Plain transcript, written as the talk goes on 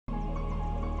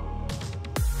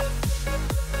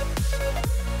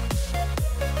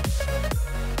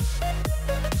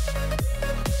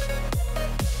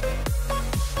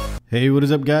Hey, what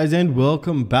is up guys, and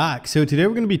welcome back. So today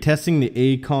we're going to be testing the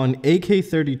Aikon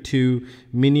Ak32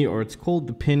 Mini, or it's called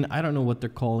the Pin. I don't know what they're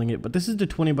calling it, but this is the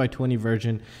 20x20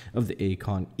 version of the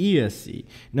Aikon ESC.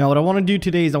 Now what I want to do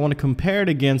today is I want to compare it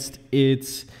against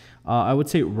its I would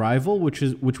say rival, which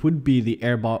would be the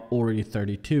Airbot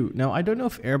Ori32. Now I don't know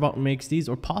if Airbot makes these,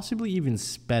 or possibly even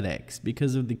SpedX,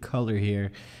 because of the color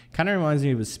here. Kind of reminds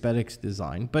me of a SpedX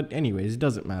design, but anyways, it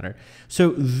doesn't matter.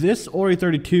 So this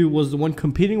Ori32 was the one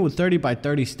competing with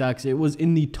 30x30 stacks. It was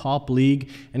in the top league,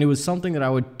 and it was something that I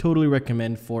would totally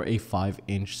recommend for a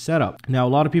 5-inch setup. Now a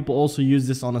lot of people also use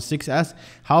this on a 6S.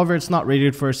 However, it's not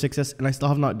rated for a 6S, and I still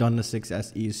have not done the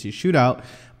 6S ESC shootout,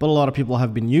 but a lot of people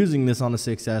have been using this on a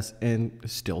 6S and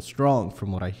still strong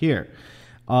from what I hear.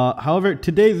 However,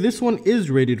 today this one is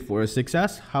rated for a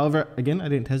 6S. However, again, I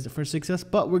didn't test it for a 6S,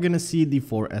 but we're going to see the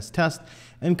 4S test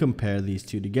and compare these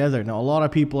two together. Now, a lot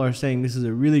of people are saying this is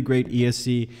a really great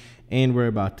ESC, and we're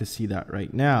about to see that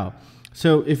right now.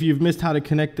 So if you've missed how to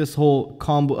connect this whole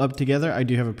combo up together, I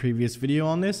do have a previous video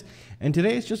on this. And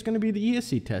today it's just going to be the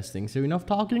ESC testing. So enough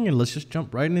talking, and let's just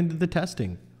jump right into the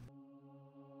testing.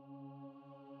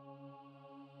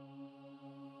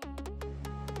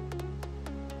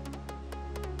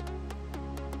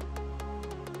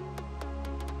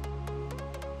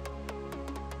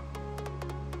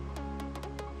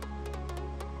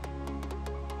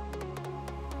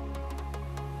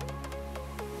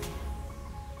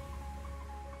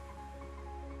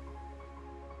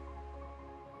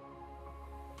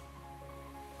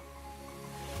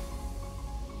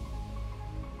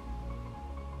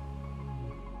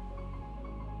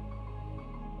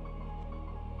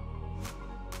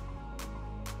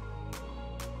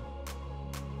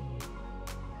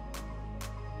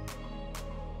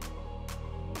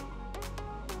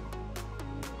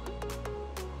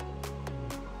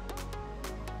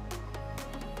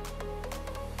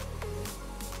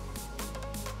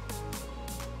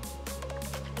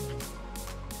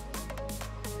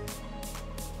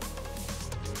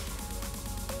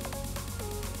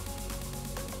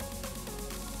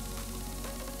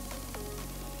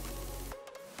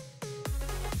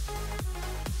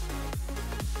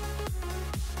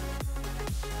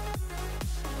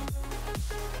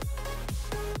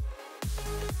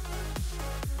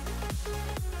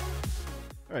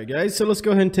 Alright guys, so let's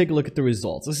go ahead and take a look at the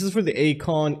results. This is for the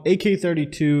Aikon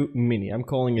Ak32 Mini. I'm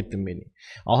calling it the Mini.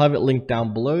 I'll have it linked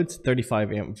down below. It's a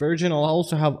 35 amp version. I'll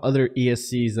also have other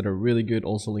ESCs that are really good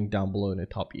also linked down below in the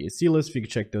top ESC list. If you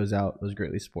can check those out, those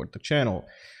greatly support the channel.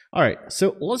 Alright,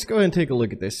 so let's go ahead and take a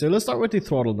look at this. So let's start with the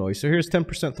throttle noise. So here's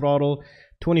 10% throttle,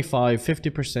 25,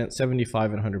 50%,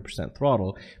 75, and 100%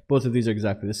 throttle. Both of these are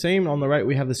exactly the same. On the right,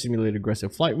 we have the simulated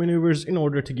aggressive flight maneuvers in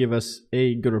order to give us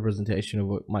a good representation of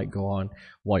what might go on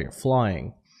while you're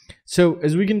flying. So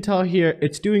as we can tell here,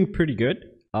 it's doing pretty good.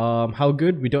 How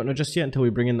good? We don't know just yet until we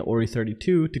bring in the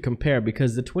Ori32 to compare,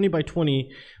 because the 20x20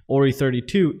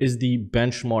 Ori32 is the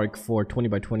benchmark for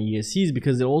 20x20 ESCs,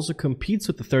 because it also competes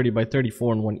with the 30x30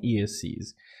 4in1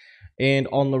 ESCs. And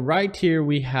on the right here,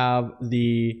 we have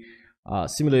the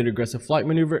simulated aggressive flight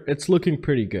maneuver. It's looking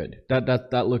pretty good.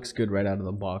 That looks good right out of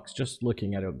the box, just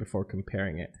looking at it before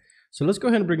comparing it. So let's go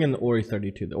ahead and bring in the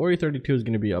Ori32. The Ori32 is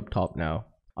going to be up top now.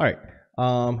 All right.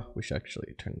 We should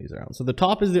actually turn these around. So the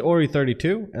top is the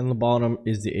Ori32 and the bottom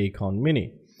is the Aikon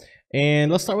Mini.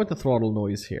 And let's start with the throttle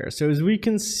noise here. So as we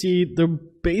can see, they're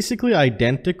basically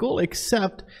identical,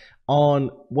 except on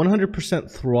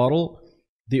 100% throttle,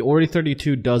 the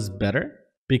Ori32 does better,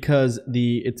 because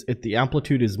the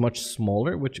amplitude is much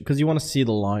smaller, because you want to see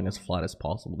the line as flat as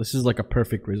possible. This is like a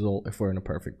perfect result if we're in a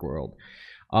perfect world.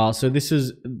 So this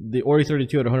is the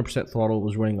Ori32 at 100% throttle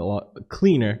was running a lot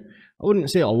cleaner. I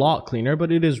wouldn't say a lot cleaner,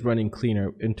 but it is running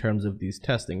cleaner in terms of these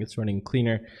testing. It's running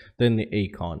cleaner than the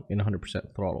Aikon in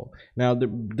 100% throttle. Now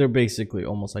they're basically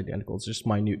almost identical. It's just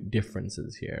minute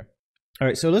differences here. All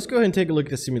right, so let's go ahead and take a look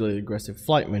at the simulated aggressive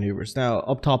flight maneuvers. Now,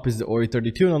 up top is the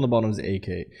Ori32, and on the bottom is the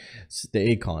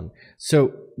Aikon.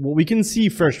 So what we can see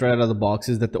first right out of the box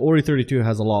is that the Ori32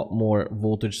 has a lot more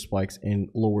voltage spikes and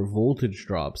lower voltage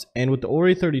drops. And with the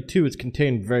Ori32, it's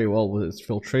contained very well with its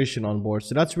filtration on board.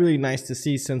 So that's really nice to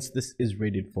see, since this is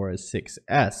rated for a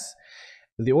 6S.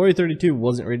 The Ori32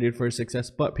 wasn't rated for a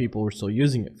 6S, but people were still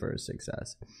using it for a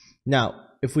 6S. Now,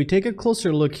 if we take a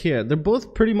closer look here, they're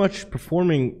both pretty much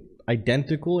performing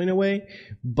identical in a way,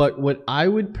 but what I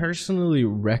would personally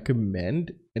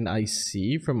recommend, and I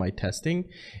see from my testing,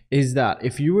 is that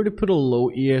if you were to put a low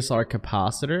ESR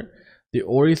capacitor, the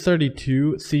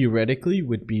Ori32 theoretically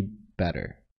would be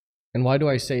better. And why do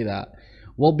I say that?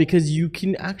 Well, because you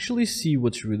can actually see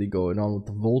what's really going on with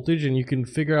the voltage, and you can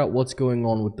figure out what's going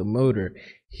on with the motor.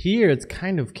 Here it's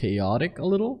kind of chaotic a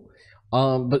little,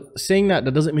 but saying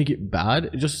that doesn't make it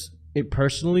bad. It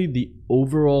personally, the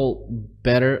overall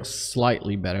better,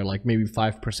 slightly better, like maybe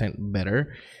 5%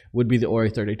 better, would be the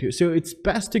Ori32. So it's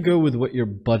best to go with what your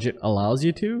budget allows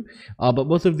you to, but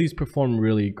both of these perform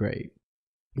really great.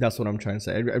 That's what I'm trying to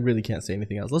say. I really can't say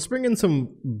anything else. Let's bring in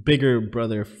some bigger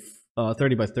brother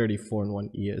 30x30 4in1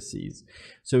 ESCs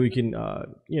so we can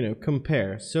you know,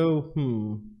 compare. So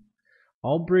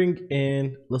let's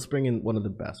bring in one of the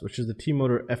best, which is the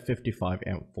T-Motor F55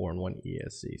 amp 4in1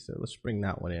 ESC. So let's bring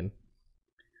that one in.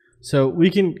 So we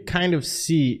can kind of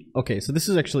see, okay, so this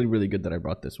is actually really good that I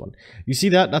brought this one. You see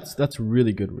that? That's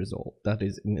really good result. That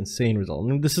is an insane result.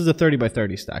 And this is a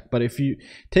 30x30 stack, but if you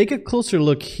take a closer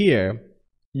look here,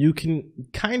 you can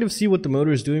kind of see what the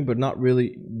motor is doing, but not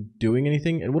really doing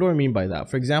anything. And what do I mean by that?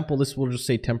 For example, this will just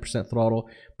say 10% throttle,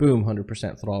 boom,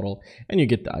 100% throttle, and you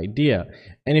get the idea.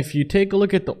 And if you take a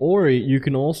look at the Ori, you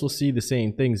can also see the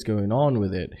same things going on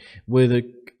with it. With a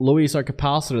low ESR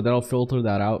capacitor, that'll filter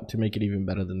that out to make it even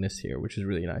better than this here, which is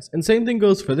really nice. And same thing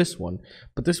goes for this one,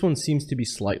 but this one seems to be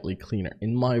slightly cleaner,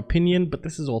 in my opinion, but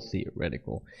this is all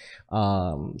theoretical.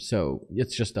 So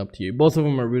it's just up to you. Both of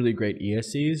them are really great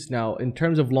ESCs. Now, in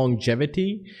terms of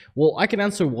longevity, well, I can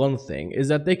answer one thing, is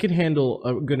that they can handle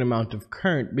a good amount of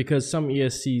current, because some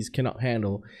ESCs cannot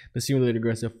handle the simulated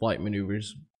aggressive flight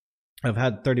maneuvers. I've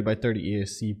had 30x30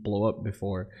 ESC blow up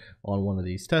before on one of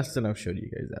these tests, and I've showed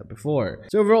you guys that before.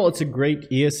 So overall, it's a great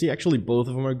ESC. Actually, both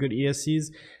of them are good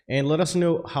ESCs. And let us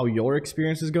know how your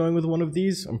experience is going with one of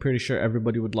these. I'm pretty sure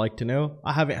everybody would like to know.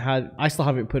 I still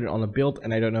haven't put it on a build,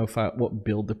 and I don't know what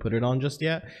build to put it on just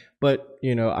yet. But,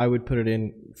 you know, I would put it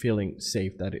in feeling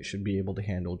safe that it should be able to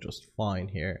handle just fine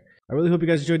here. I really hope you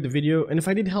guys enjoyed the video, and if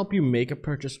I did help you make a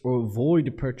purchase or avoid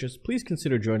a purchase, please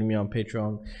consider joining me on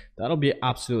Patreon. That'll be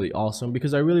absolutely awesome,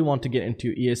 because I really want to get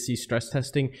into ESC stress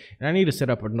testing, and I need to set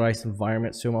up a nice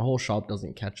environment so my whole shop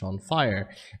doesn't catch on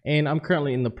fire. And I'm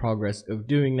currently in the progress of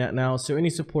doing that now, so any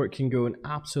support can go an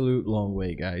absolute long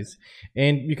way, guys.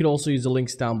 And you could also use the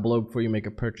links down below before you make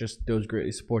a purchase. Those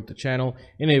greatly support the channel,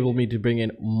 enable me to bring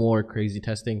in more crazy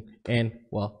testing, and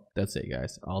well, that's it,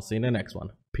 guys. I'll see you in the next one.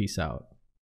 Peace out.